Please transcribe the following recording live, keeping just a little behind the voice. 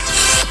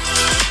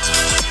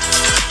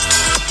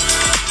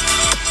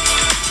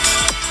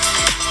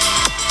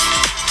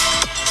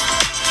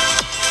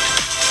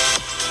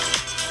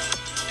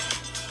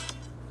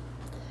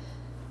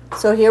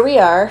So here we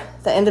are,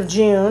 the end of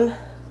June.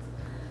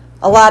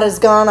 A lot has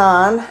gone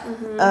on.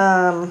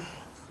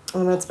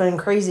 And it's been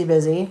crazy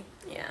busy.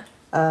 Yeah.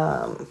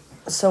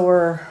 So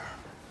we're,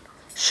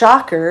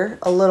 shocker,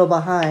 a little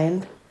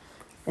behind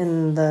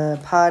in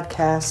the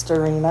podcast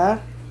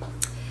arena.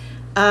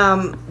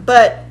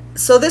 But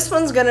so this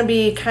one's going to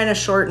be kind of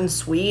short and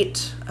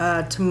sweet.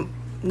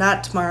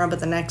 Not tomorrow, but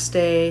the next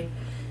day.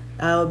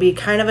 Will be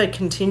kind of a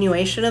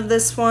continuation of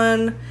this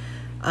one.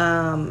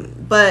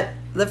 But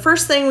the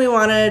first thing we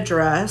want to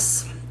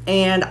address,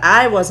 and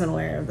I wasn't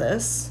aware of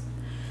this,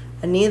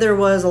 and neither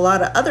was a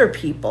lot of other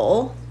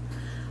people,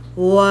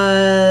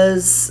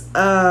 was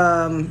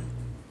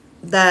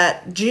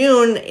that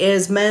June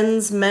is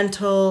Men's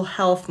Mental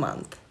Health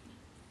Month.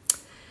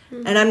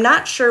 Mm-hmm. And I'm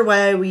not sure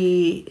why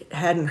we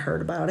hadn't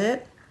heard about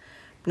it.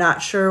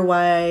 Not sure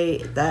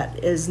why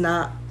that is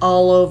not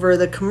all over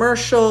the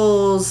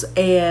commercials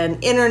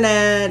and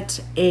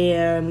internet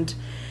and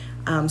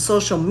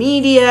social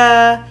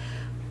media,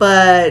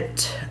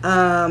 but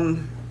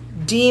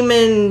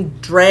demon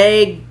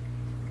drag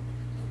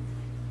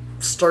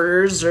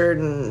stars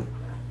and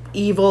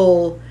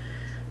evil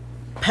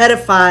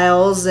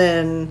pedophiles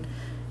and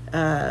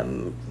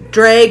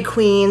drag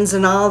queens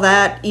and all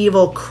that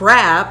evil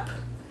crap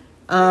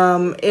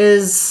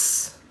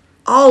is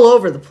all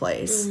over the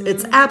place. Mm-hmm.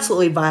 It's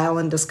absolutely vile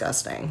and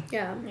disgusting.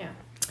 Yeah.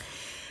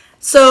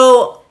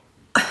 So,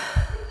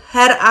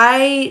 had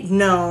I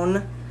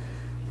known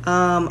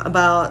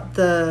about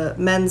the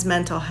Men's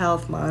Mental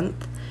Health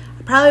Month,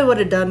 I probably would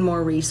have done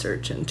more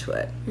research into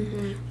it.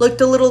 Mm-hmm.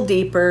 Looked a little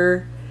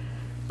deeper,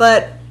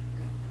 but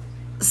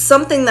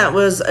something that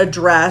was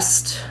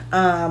addressed,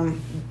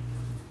 and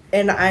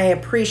I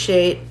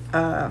appreciate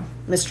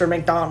Mr.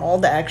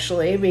 McDonald,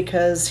 actually,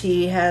 because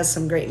he has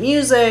some great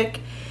music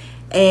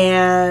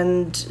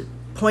and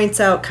points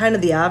out kind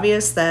of the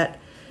obvious that,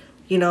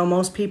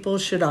 most people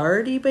should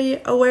already be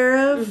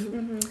aware of.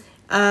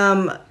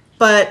 Mm-hmm.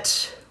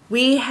 But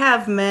we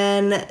have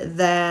men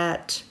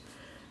that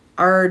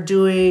are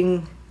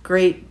doing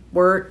great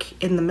work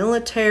in the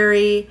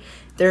military.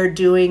 They're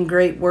doing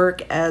great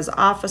work as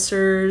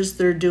officers.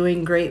 They're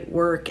doing great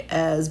work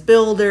as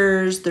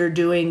builders. They're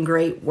doing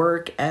great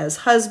work as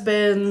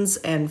husbands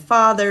and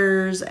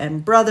fathers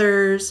and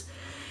brothers.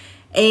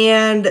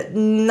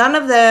 And none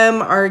of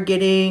them are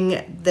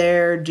getting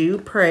their due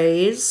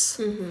praise.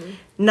 Mm-hmm.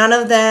 None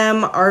of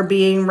them are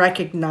being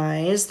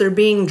recognized. They're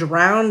being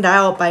drowned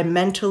out by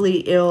mentally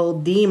ill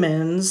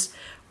demons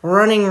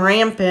running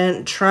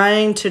rampant,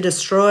 trying to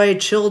destroy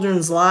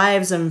children's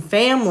lives and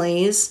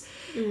families,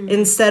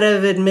 instead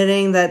of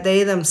admitting that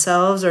they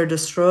themselves are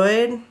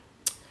destroyed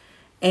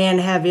and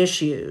have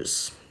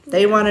issues.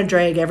 They want to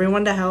drag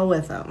everyone to hell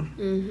with them.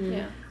 Mm-hmm.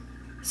 Yeah.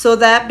 So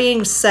that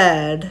being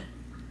said,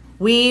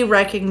 we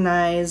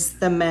recognize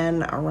the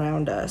men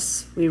around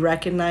us. We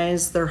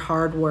recognize their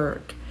hard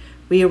work.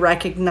 We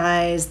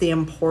recognize the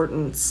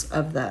importance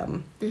of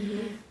them.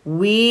 Mm-hmm.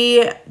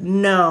 We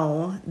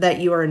know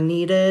that you are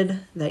needed,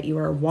 that you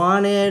are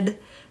wanted,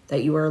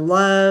 that you are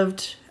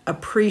loved,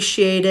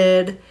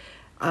 appreciated,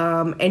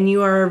 and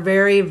you are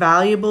very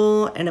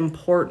valuable and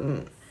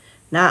important,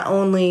 not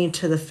only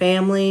to the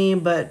family,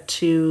 but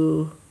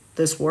to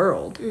this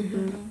world.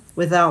 Mm-hmm.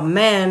 Without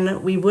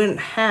men, we wouldn't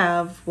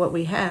have what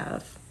we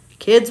have.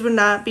 Kids would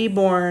not be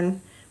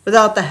born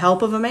without the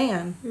help of a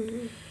man.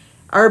 Mm-hmm.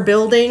 Our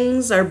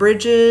buildings, our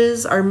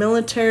bridges, our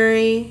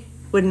military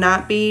would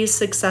not be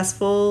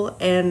successful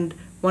and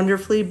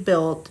wonderfully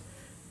built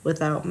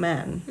without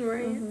men.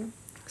 Right. Mm-hmm.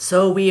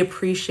 So we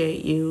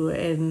appreciate you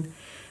and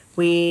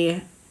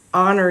we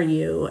honor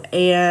you,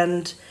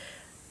 and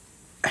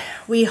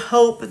we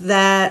hope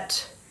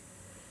that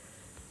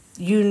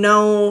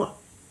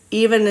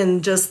even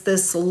in just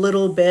this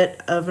little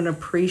bit of an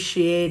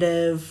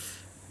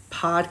appreciative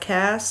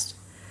podcast,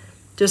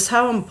 just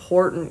how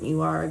important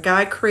you are.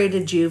 God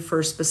created you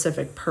for a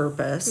specific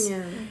purpose.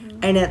 Yeah. Mm-hmm.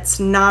 And it's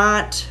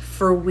not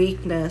for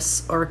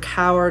weakness or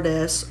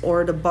cowardice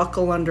or to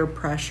buckle under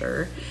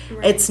pressure.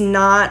 Right. It's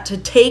not to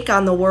take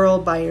on the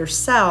world by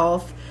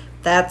yourself.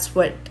 That's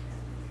what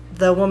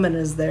the woman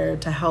is there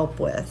to help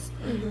with.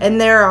 Mm-hmm.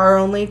 And there are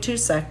only two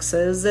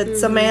sexes.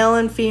 It's a male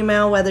and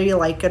female, whether you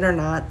like it or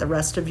not. The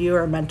rest of you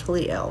are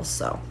mentally ill,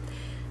 so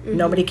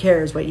nobody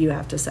cares what you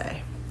have to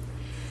say.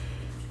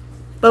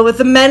 But with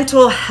the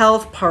mental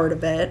health part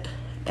of it,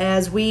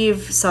 as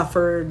we've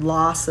suffered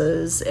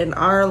losses in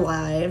our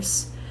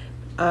lives,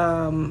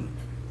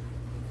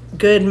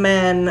 good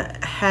men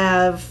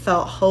have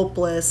felt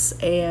hopeless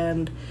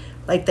and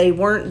like they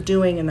weren't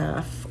doing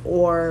enough,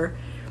 or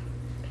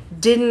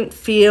didn't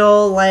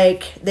feel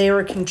like they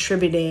were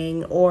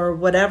contributing, or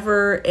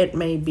whatever it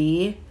may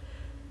be.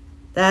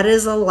 That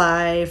is a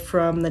lie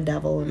from the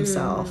devil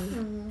himself.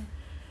 Mm-hmm.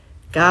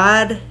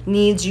 God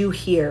needs you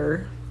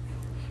here.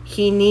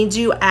 He needs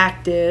you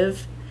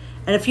active.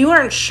 And if you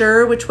aren't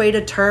sure which way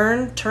to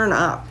turn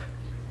up.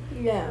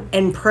 Yeah.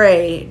 And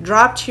pray.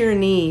 Drop to your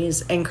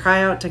knees and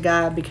cry out to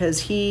God, because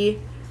He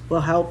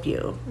will help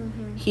you.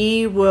 Mm-hmm.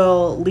 He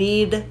will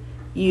lead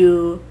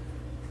you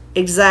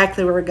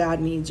exactly where God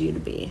needs you to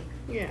be.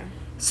 Yeah.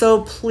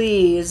 So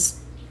please,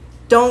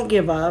 don't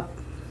give up.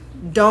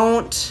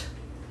 Don't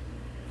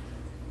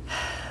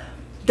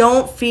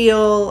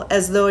feel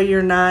as though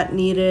you're not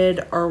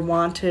needed or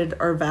wanted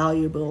or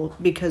valuable,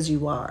 because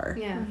you are.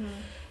 Yeah. Mm-hmm.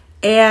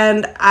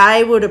 And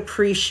I would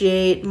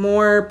appreciate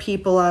more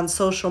people on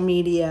social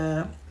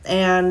media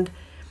and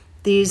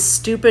these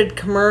stupid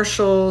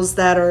commercials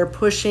that are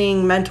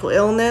pushing mental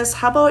illness.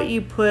 How about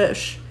you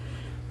push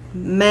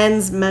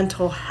men's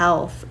mental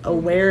health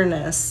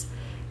awareness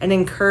and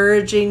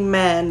encouraging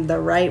men the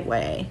right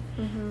way,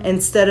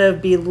 instead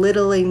of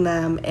belittling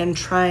them and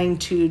trying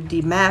to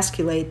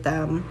demasculate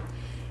them,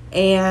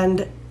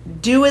 and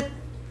do it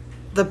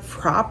the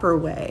proper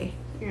way.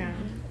 Yeah.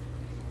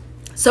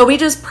 So we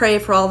just pray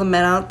for all the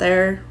men out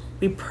there.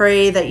 We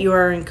pray that you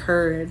are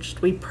encouraged.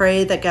 We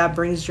pray that God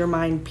brings your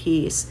mind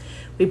peace.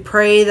 We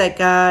pray that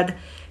God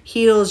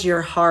heals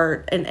your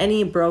heart and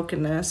any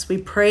brokenness. We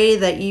pray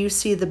that you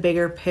see the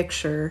bigger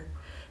picture,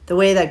 the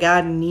way that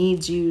God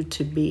needs you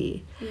to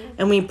be. Yeah.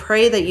 And we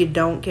pray that you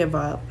don't give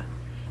up.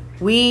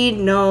 We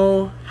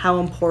know how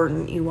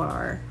important you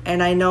are,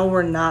 and I know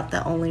we're not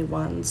the only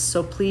ones.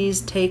 So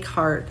please take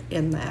heart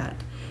in that.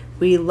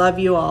 We love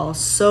you all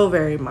so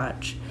very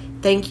much.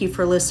 Thank you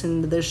for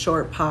listening to this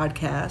short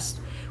podcast.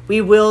 We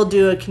will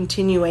do a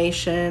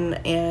continuation,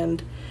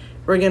 and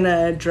we're going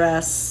to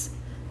address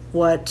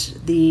what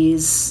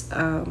these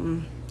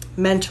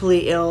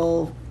mentally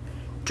ill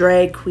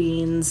drag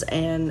queens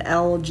and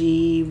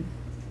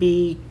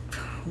LGB,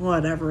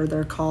 whatever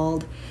they're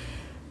called,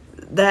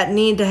 that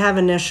need to have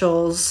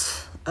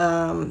initials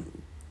to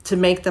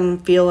make them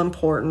feel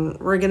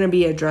important. We're going to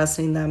be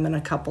addressing them in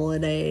a couple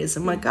of days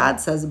and what God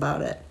says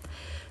about it.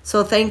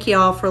 So thank you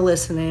all for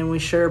listening. We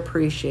sure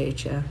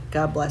appreciate you.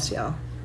 God bless y'all.